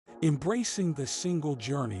Embracing the Single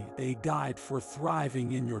Journey, a guide for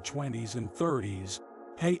thriving in your 20s and 30s.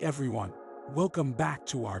 Hey everyone, welcome back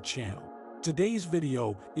to our channel. Today's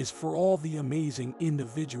video is for all the amazing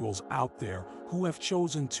individuals out there who have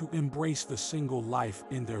chosen to embrace the single life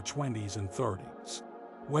in their 20s and 30s.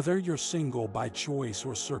 Whether you're single by choice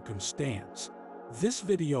or circumstance, this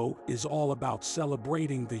video is all about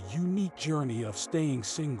celebrating the unique journey of staying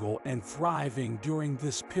single and thriving during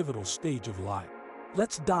this pivotal stage of life.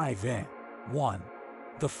 Let's dive in. 1.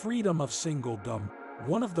 The freedom of singledom.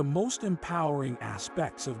 One of the most empowering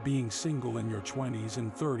aspects of being single in your 20s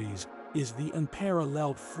and 30s is the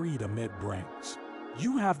unparalleled freedom it brings.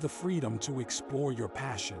 You have the freedom to explore your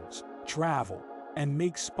passions, travel, and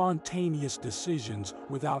make spontaneous decisions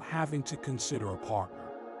without having to consider a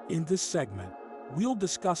partner. In this segment, we'll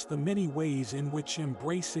discuss the many ways in which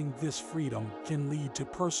embracing this freedom can lead to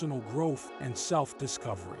personal growth and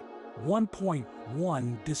self-discovery.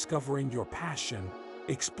 1.1 Discovering your passion,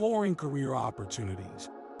 exploring career opportunities,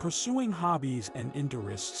 pursuing hobbies and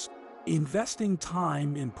interests, investing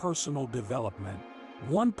time in personal development.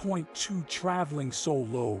 1.2 Traveling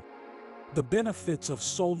solo, the benefits of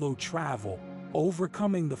solo travel,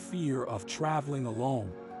 overcoming the fear of traveling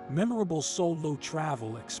alone, memorable solo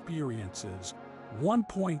travel experiences.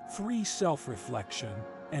 1.3 Self-reflection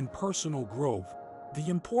and personal growth, the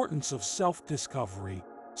importance of self-discovery,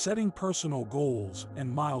 setting personal goals and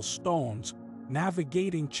milestones,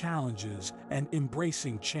 navigating challenges and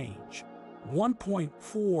embracing change.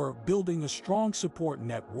 1.4 Building a strong support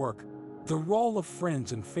network, the role of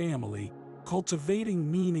friends and family, cultivating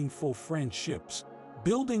meaningful friendships,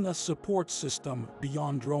 building a support system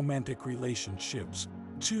beyond romantic relationships.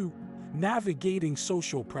 2. Navigating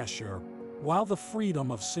social pressure. While the freedom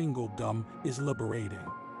of singledom is liberating,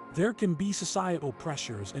 there can be societal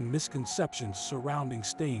pressures and misconceptions surrounding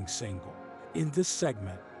staying single. In this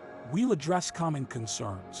segment, we'll address common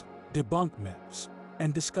concerns, debunk myths,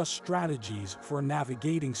 and discuss strategies for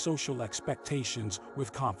navigating social expectations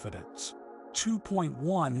with confidence.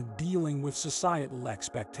 2.1 Dealing with societal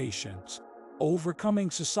expectations.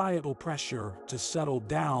 Overcoming societal pressure to settle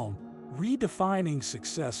down, redefining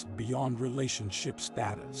success beyond relationship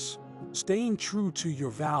status. Staying true to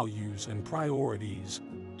your values and priorities.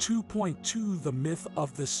 2.2 The myth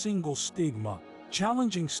of the single stigma,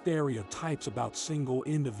 challenging stereotypes about single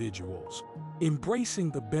individuals, embracing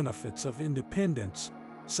the benefits of independence,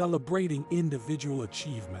 celebrating individual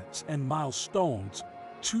achievements and milestones.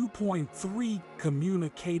 2.3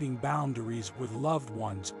 Communicating boundaries with loved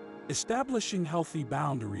ones, establishing healthy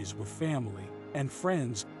boundaries with family and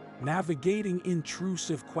friends, navigating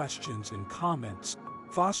intrusive questions and comments,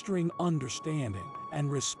 fostering understanding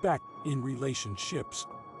and respect in relationships.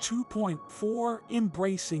 2.4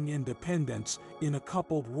 Embracing independence in a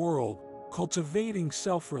coupled world, cultivating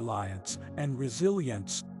self-reliance and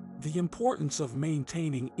resilience, the importance of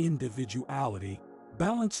maintaining individuality,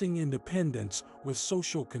 balancing independence with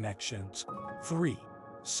social connections. 3.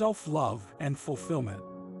 Self-love and fulfillment.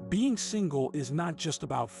 Being single is not just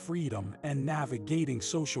about freedom and navigating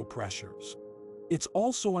social pressures. It's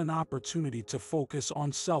also an opportunity to focus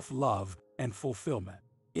on self-love and fulfillment.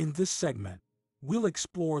 In this segment, we'll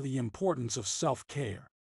explore the importance of self-care,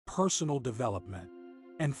 personal development,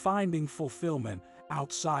 and finding fulfillment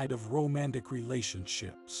outside of romantic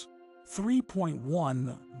relationships.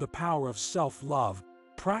 3.1 The power of self-love,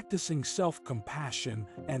 practicing self-compassion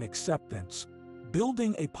and acceptance,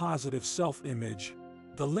 building a positive self-image,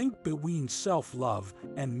 the link between self-love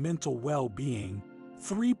and mental well-being.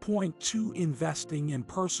 3.2 Investing in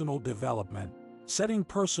personal development, setting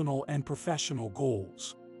personal and professional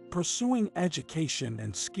goals, pursuing education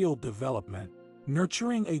and skill development,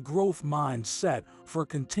 nurturing a growth mindset for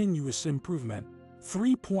continuous improvement.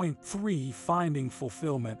 3.3 Finding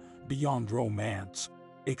fulfillment beyond romance,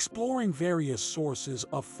 exploring various sources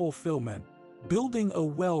of fulfillment, building a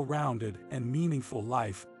well-rounded and meaningful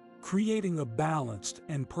life, creating a balanced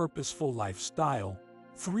and purposeful lifestyle.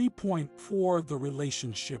 3.4 The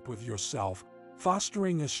relationship with yourself,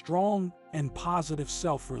 fostering a strong and positive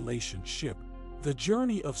self-relationship, the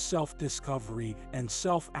journey of self-discovery and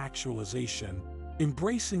self-actualization,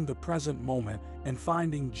 embracing the present moment and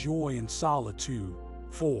finding joy in solitude.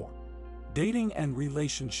 4. Dating and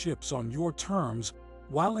relationships on your terms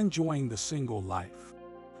while enjoying the single life.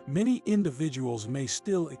 Many individuals may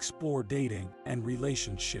still explore dating and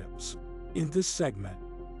relationships. In this segment,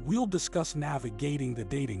 we'll discuss navigating the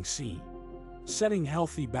dating scene, setting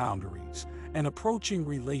healthy boundaries, and approaching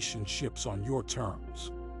relationships on your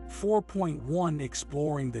terms. 4.1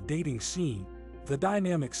 Exploring the dating scene, the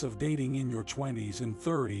dynamics of dating in your 20s and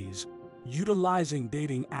 30s, utilizing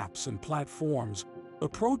dating apps and platforms,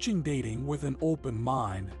 Approaching dating with an open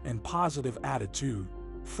mind and positive attitude.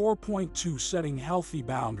 4.2 Setting healthy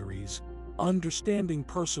boundaries. Understanding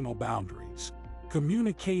personal boundaries.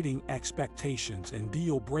 Communicating expectations and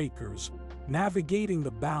deal breakers. Navigating the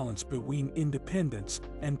balance between independence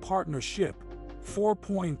and partnership.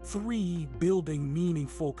 4.3 Building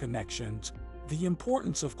meaningful connections. The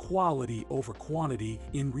importance of quality over quantity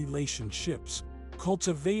in relationships.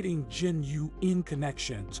 Cultivating genuine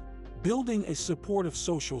connections. Building a supportive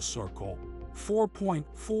social circle.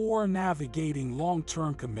 4.4 Navigating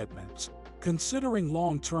long-term commitments. Considering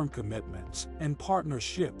long-term commitments and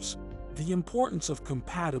partnerships. The importance of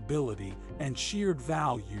compatibility and shared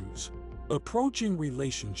values. Approaching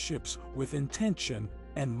relationships with intention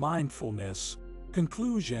and mindfulness.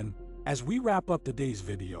 Conclusion: as we wrap up today's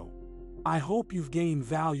video, I hope you've gained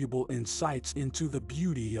valuable insights into the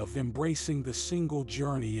beauty of embracing the single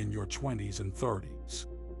journey in your 20s and 30s.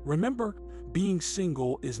 Remember, being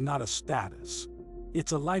single is not a status.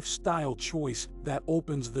 It's a lifestyle choice that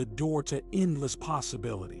opens the door to endless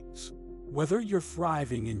possibilities. Whether you're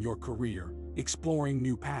thriving in your career, exploring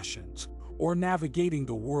new passions, or navigating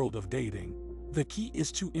the world of dating, the key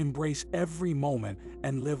is to embrace every moment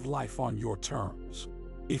and live life on your terms.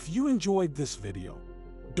 If you enjoyed this video,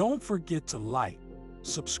 don't forget to like,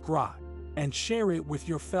 subscribe, and share it with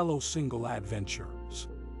your fellow single adventurers.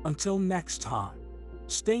 Until next time,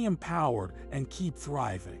 stay empowered and keep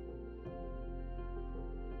thriving.